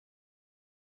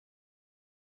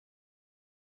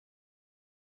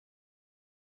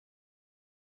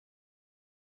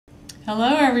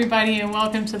Hello everybody and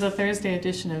welcome to the Thursday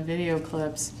edition of Video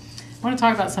Clips. I want to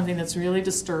talk about something that's really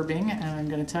disturbing and I'm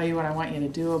going to tell you what I want you to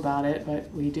do about it,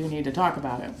 but we do need to talk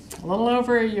about it. A little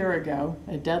over a year ago,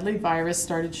 a deadly virus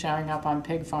started showing up on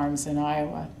pig farms in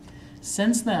Iowa.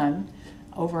 Since then,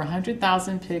 over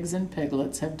 100,000 pigs and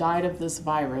piglets have died of this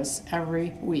virus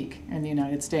every week in the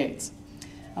United States.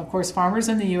 Of course, farmers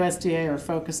in the USDA are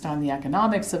focused on the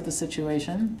economics of the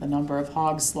situation. The number of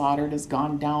hogs slaughtered has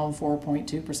gone down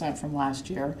 4.2% from last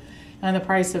year, and the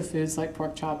price of foods like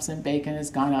pork chops and bacon has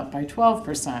gone up by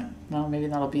 12%. Well, maybe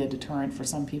that'll be a deterrent for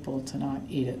some people to not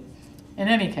eat it. In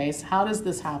any case, how does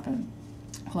this happen?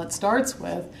 Well, it starts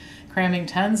with cramming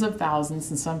tens of thousands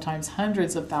and sometimes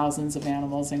hundreds of thousands of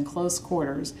animals in close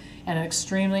quarters and in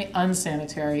extremely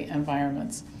unsanitary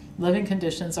environments. Living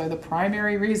conditions are the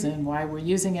primary reason why we're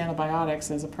using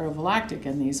antibiotics as a prophylactic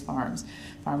in these farms.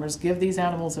 Farmers give these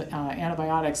animals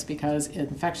antibiotics because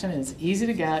infection is easy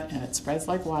to get and it spreads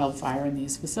like wildfire in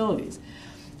these facilities.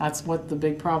 That's what the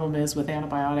big problem is with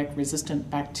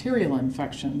antibiotic-resistant bacterial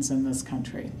infections in this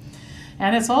country.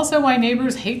 And it's also why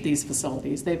neighbors hate these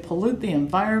facilities. They pollute the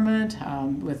environment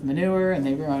with manure, and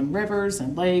they ruin rivers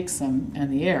and lakes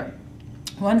and the air.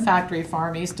 One factory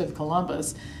farm east of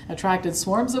Columbus attracted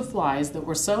swarms of flies that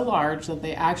were so large that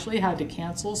they actually had to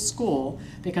cancel school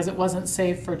because it wasn't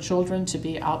safe for children to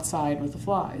be outside with the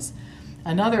flies.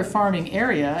 Another farming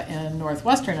area in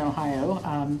northwestern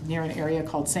Ohio, near an area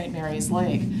called St. Mary's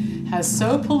Lake, has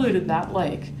so polluted that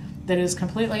lake that it is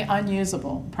completely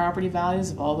unusable. Property values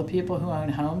of all the people who own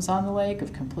homes on the lake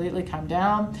have completely come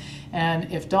down,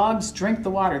 and if dogs drink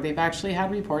the water, they've actually had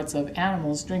reports of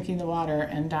animals drinking the water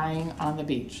and dying on the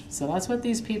beach. So that's what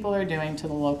these people are doing to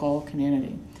the local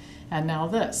community. And now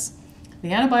this.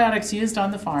 The antibiotics used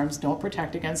on the farms don't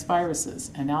protect against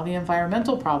viruses, and now the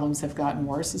environmental problems have gotten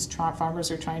worse as farmers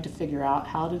are trying to figure out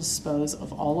how to dispose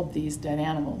of all of these dead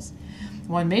animals.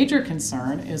 One major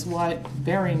concern is what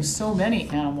burying so many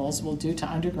animals will do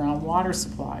to underground water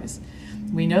supplies.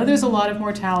 We know there's a lot of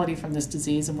mortality from this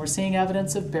disease, and we're seeing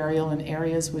evidence of burial in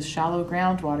areas with shallow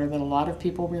groundwater that a lot of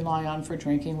people rely on for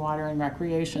drinking water and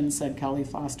recreation, said Kelly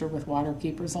Foster with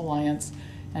Waterkeepers Alliance,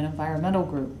 an environmental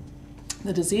group.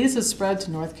 The disease has spread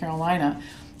to North Carolina,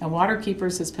 and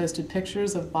Waterkeepers has posted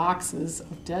pictures of boxes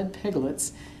of dead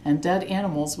piglets and dead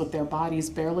animals with their bodies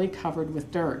barely covered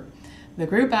with dirt. The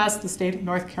group asked the state of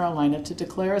North Carolina to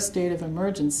declare a state of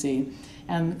emergency,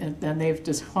 and they've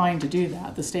declined to do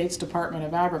that. The state's Department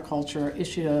of Agriculture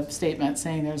issued a statement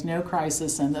saying there's no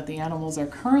crisis and that the animals are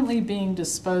currently being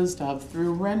disposed of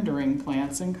through rendering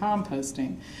plants and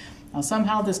composting. Now,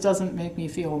 somehow this doesn't make me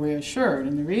feel reassured,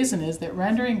 and the reason is that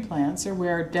rendering plants are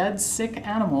where dead, sick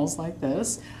animals like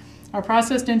this are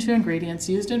processed into ingredients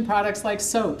used in products like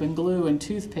soap and glue and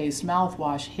toothpaste,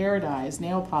 mouthwash, hair dyes,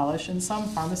 nail polish, and some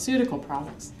pharmaceutical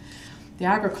products. The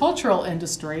agricultural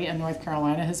industry in North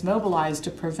Carolina has mobilized to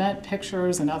prevent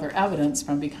pictures and other evidence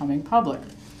from becoming public.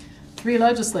 3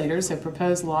 legislators have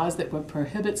proposed laws that would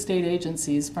prohibit state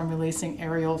agencies from releasing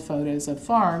aerial photos of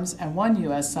farms, and one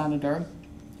U.S. senator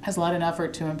has led an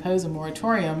effort to impose a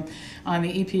moratorium on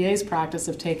the EPA's practice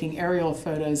of taking aerial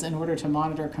photos in order to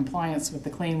monitor compliance with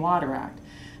the Clean Water Act.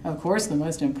 Of course, the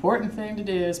most important thing to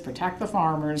do is protect the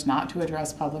farmers, not to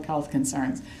address public health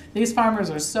concerns. These farmers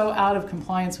are so out of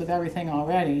compliance with everything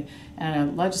already,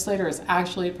 and a legislator has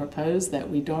actually proposed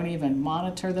that we don't even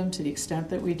monitor them to the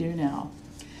extent that we do now.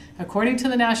 According to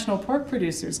the National Pork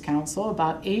Producers Council,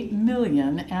 about 8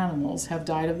 million animals have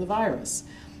died of the virus.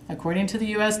 According to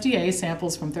the USDA,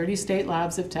 samples from 30 state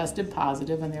labs have tested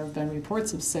positive, and there have been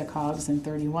reports of sick hogs in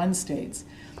 31 states.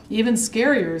 Even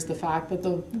scarier is the fact that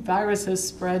the virus has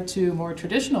spread to more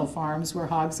traditional farms where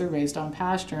hogs are raised on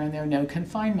pasture and there are no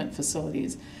confinement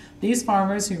facilities. These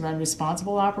farmers who run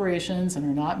responsible operations and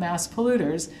are not mass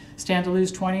polluters stand to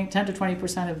lose 10 to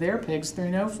 20% of their pigs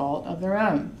through no fault of their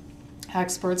own.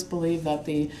 Experts believe that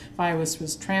the virus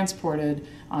was transported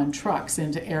on trucks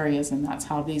into areas, and that's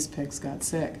how these pigs got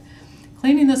sick.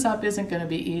 Cleaning this up isn't going to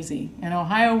be easy. In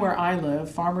Ohio, where I live,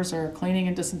 farmers are cleaning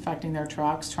and disinfecting their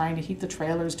trucks, trying to heat the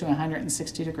trailers to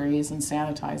 160 degrees and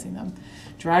sanitizing them.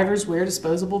 Drivers wear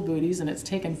disposable booties, and it's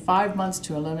taken 5 months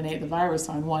to eliminate the virus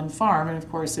on one farm, and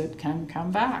of course it can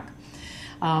come back.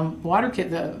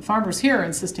 The farmers here are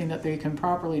insisting that they can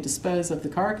properly dispose of the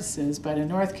carcasses, but in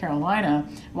North Carolina,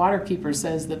 Waterkeeper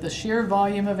says that the sheer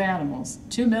volume of animals,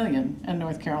 2 million in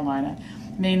North Carolina,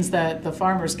 means that the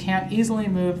farmers can't easily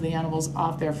move the animals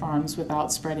off their farms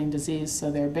without spreading disease,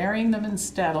 so they're burying them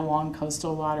instead along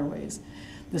coastal waterways.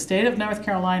 The state of North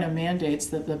Carolina mandates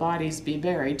that the bodies be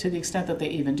buried, to the extent that they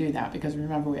even do that, because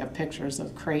remember we have pictures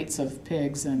of crates of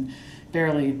pigs and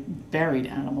barely buried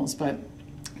animals, but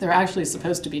They're actually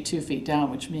supposed to be 2 feet down,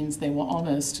 which means they will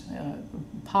almost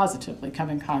positively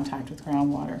come in contact with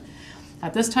groundwater.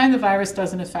 At this time, the virus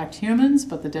doesn't affect humans,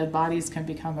 but the dead bodies can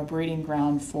become a breeding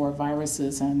ground for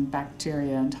viruses and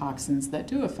bacteria and toxins that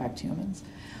do affect humans.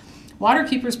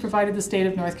 Waterkeepers provided the state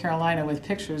of North Carolina with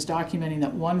pictures documenting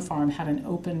that one farm had an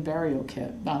open burial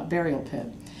pit.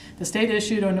 The state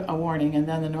issued a warning, and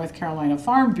then the North Carolina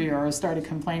Farm Bureau started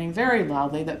complaining very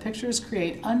loudly that pictures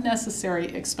create unnecessary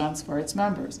expense for its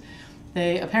members.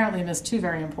 They apparently missed 2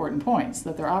 very important points: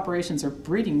 that their operations are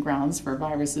breeding grounds for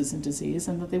viruses and disease,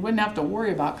 and that they wouldn't have to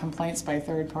worry about complaints by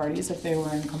third parties if they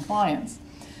were in compliance.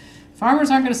 Farmers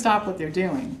aren't going to stop what they're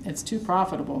doing. It's too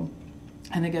profitable,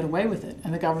 and they get away with it,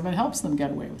 and the government helps them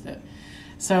get away with it.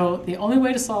 So the only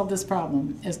way to solve this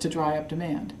problem is to dry up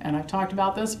demand. And I've talked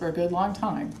about this for a good long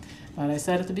time. But I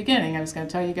said at the beginning, I was going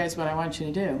to tell you guys what I want you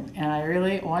to do. And I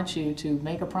really want you to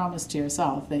make a promise to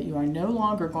yourself that you are no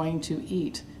longer going to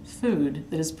eat food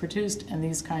that is produced in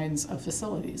these kinds of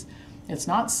facilities. It's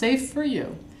not safe for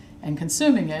you. And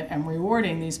consuming it and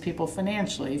rewarding these people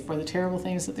financially for the terrible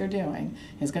things that they're doing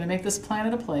is going to make this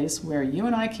planet a place where you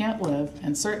and I can't live,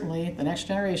 and certainly the next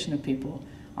generation of people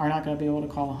are not going to be able to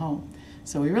call home.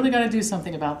 So we really got to do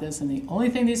something about this, and the only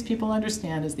thing these people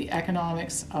understand is the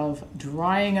economics of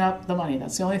drying up the money.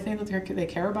 That's the only thing that they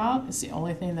care about. It's the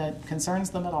only thing that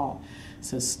concerns them at all.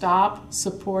 So stop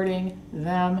supporting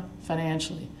them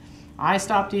financially. I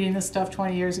stopped eating this stuff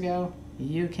 20 years ago.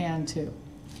 You can too.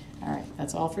 All right,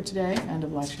 that's all for today. End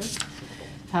of lecture.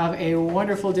 Have a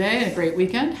wonderful day and a great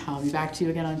weekend. I'll be back to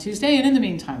you again on Tuesday. And in the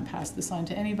meantime, pass this on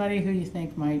to anybody who you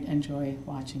think might enjoy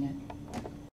watching it.